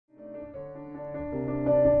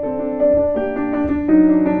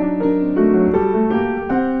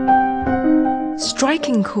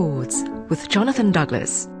Striking Chords with Jonathan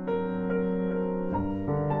Douglas.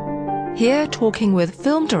 Here talking with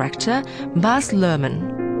film director Baz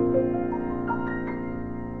Luhrmann.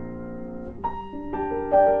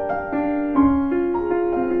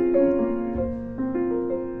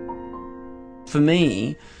 For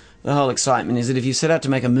me, the whole excitement is that if you set out to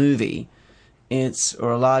make a movie,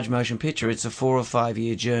 or a large motion picture, it's a 4 or 5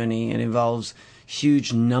 year journey. It involves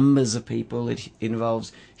huge numbers of people. It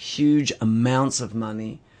involves huge amounts of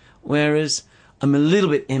money. Whereas I'm a little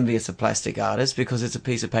bit envious of plastic artists because it's a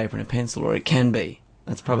piece of paper and a pencil, or it can be.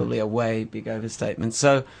 That's probably a way big overstatement.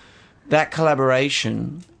 So that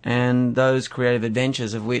collaboration and those creative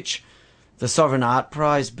adventures, of which the Sovereign Art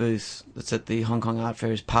Prize booth that's at the Hong Kong Art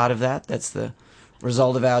Fair is part of that. That's the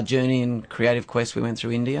result of our journey and creative quest we went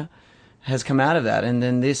through India, has come out of that. And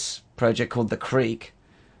then this project called The Creek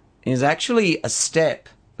is actually a step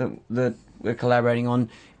that we're collaborating on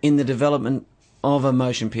in the development of a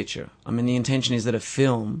motion picture. I mean, the intention is that a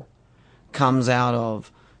film comes out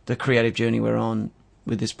of the creative journey we're on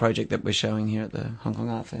with this project that we're showing here at the Hong Kong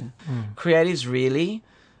Art Fair. Creatives really,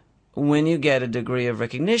 when you get a degree of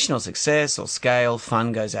recognition or success or scale,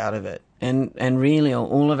 fun goes out of it. And really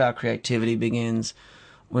all of our creativity begins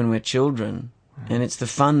when we're children. And it's the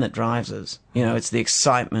fun that drives us. You know, it's the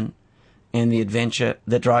excitement and the adventure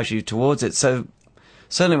that drives you towards it. So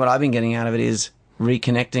certainly what I've been getting out of it is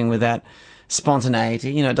reconnecting with that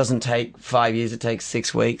spontaneity. You know, it doesn't take 5 years, it takes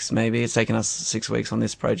 6 weeks maybe. It's taken us 6 weeks on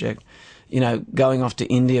this project. You know, going off to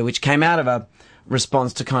India, which came out of a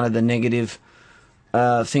response to kind of the negative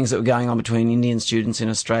things that were going on between Indian students in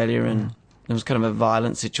Australia, and it was kind of a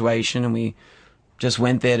violent situation, and we just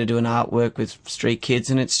went there to do an artwork with street kids,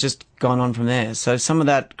 and it's just gone on from there. So some of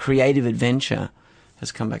that creative adventure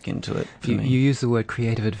has come back into it for me. You use the word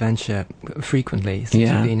creative adventure frequently since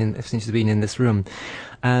you've been in this room.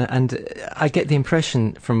 And I get the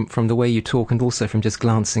impression from the way you talk, and also from just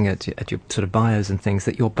glancing at your sort of bios and things,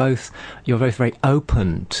 that you're both very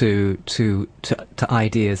open to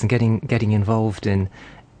ideas and getting involved in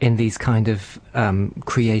these kind of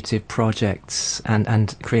creative projects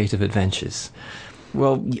and creative adventures.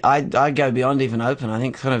 Well, I go beyond even open. I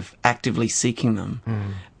think kind of actively seeking them.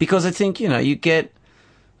 Because I think, you know, you get...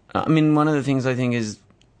 I mean, one of the things I think is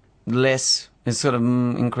sort of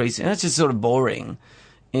increasing, and it's just sort of boring,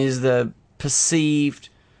 is the perceived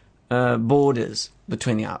borders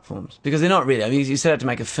between the art forms. Because they're not really. I mean, you set out to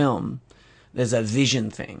make a film, there's a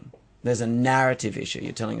vision thing. There's a narrative issue.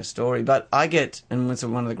 You're telling a story. But I get, and it's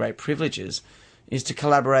one of the great privileges, is to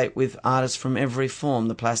collaborate with artists from every form: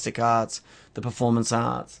 the plastic arts, the performance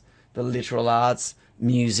arts, the literal arts,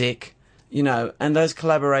 music, you know, and those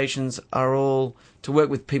collaborations are all to work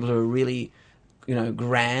with people who are really, you know,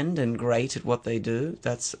 grand and great at what they do.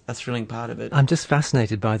 That's a thrilling part of it. I'm just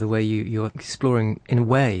fascinated by the way you're exploring, in a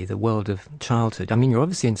way, the world of childhood. I mean, you're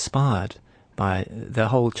obviously inspired by the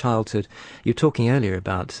whole childhood. You were talking earlier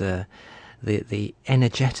about the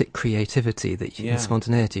energetic creativity and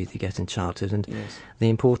spontaneity that you get in childhood, and the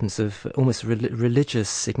importance of almost religious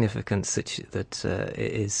significance that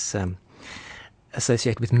is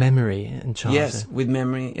associated with memory in childhood. Yes, with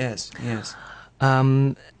memory. Yes.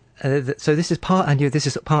 So this is this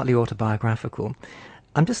is partly autobiographical.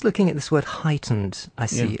 I'm just looking at this word heightened. I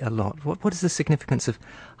see a lot. What is the significance of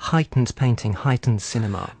heightened painting, heightened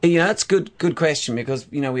cinema? You know, that's a good question, because,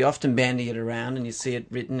 you know, we often bandy it around and you see it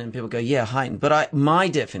written and people go, yeah, heightened. But my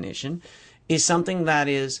definition is something that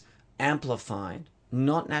is amplified,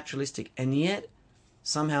 not naturalistic, and yet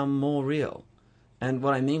somehow more real. And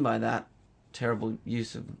what I mean by that, terrible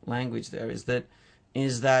use of language there,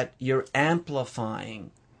 is that you're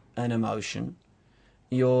amplifying an emotion.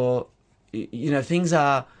 Things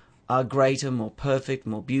are greater, more perfect,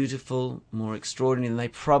 more beautiful, more extraordinary than they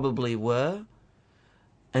probably were.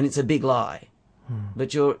 And it's a big lie.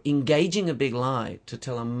 But you're engaging a big lie to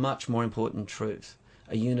tell a much more important truth,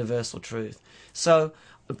 a universal truth. So,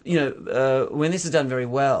 you know, when this is done very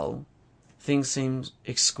well, things seem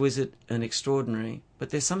exquisite and extraordinary, but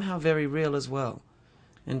they're somehow very real as well.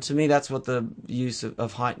 And to me, that's what the use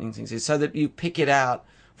of heightening things is, so that you pick it out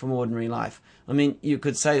from ordinary life. I mean, you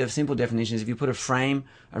could say the simple definition is, if you put a frame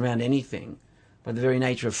around anything, by the very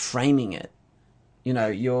nature of framing it, you know,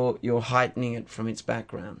 you're heightening it from its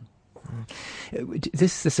background.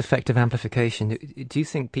 This effect of amplification, do you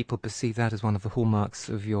think people perceive that as one of the hallmarks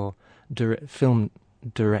of your film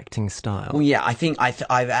directing style? Well, yeah, I think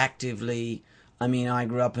I've actively... I mean, I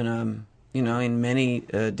grew up in in many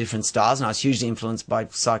different styles, and I was hugely influenced by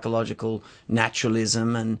psychological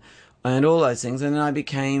naturalism and all those things. And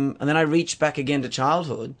then I reached back again to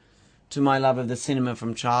childhood, to my love of the cinema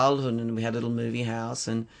from childhood, and we had a little movie house,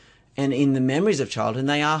 and And in the memories of childhood,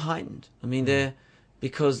 they are heightened. I mean, they're,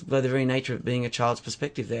 because by the very nature of being a child's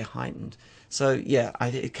perspective, they're heightened. So, yeah,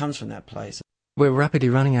 it comes from that place. We're rapidly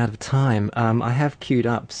running out of time. I have queued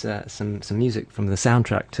up some music from the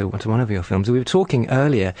soundtrack to one of your films. We were talking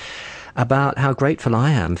earlier about how grateful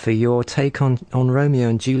I am for your take on Romeo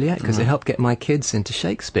and Juliet, because it helped get my kids into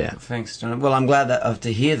Shakespeare. Thanks, John. Well, I'm glad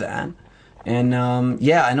to hear that. And,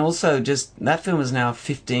 and also just that film is now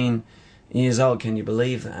 15 years old. Can you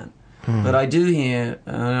believe that? But I do hear,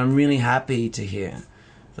 and I'm really happy to hear,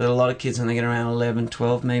 that a lot of kids, when they get around 11,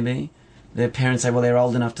 12 maybe, their parents say, well, they're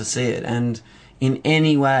old enough to see it. And in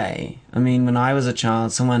any way, I mean, when I was a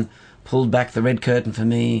child, someone pulled back the red curtain for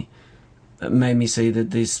me, made me see that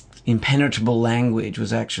this impenetrable language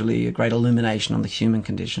was actually a great illumination on the human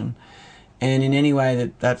condition. And in any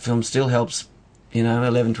way that film still helps,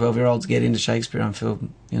 11, 12-year-olds get into Shakespeare, I feel,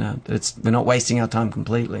 that we're not wasting our time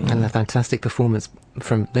completely. And a fantastic performance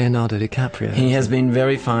from Leonardo DiCaprio. He has been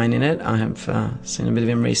very fine in it. I have seen a bit of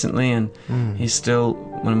him recently, and he's still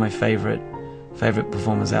one of my favourite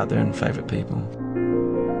performers out there and favourite people.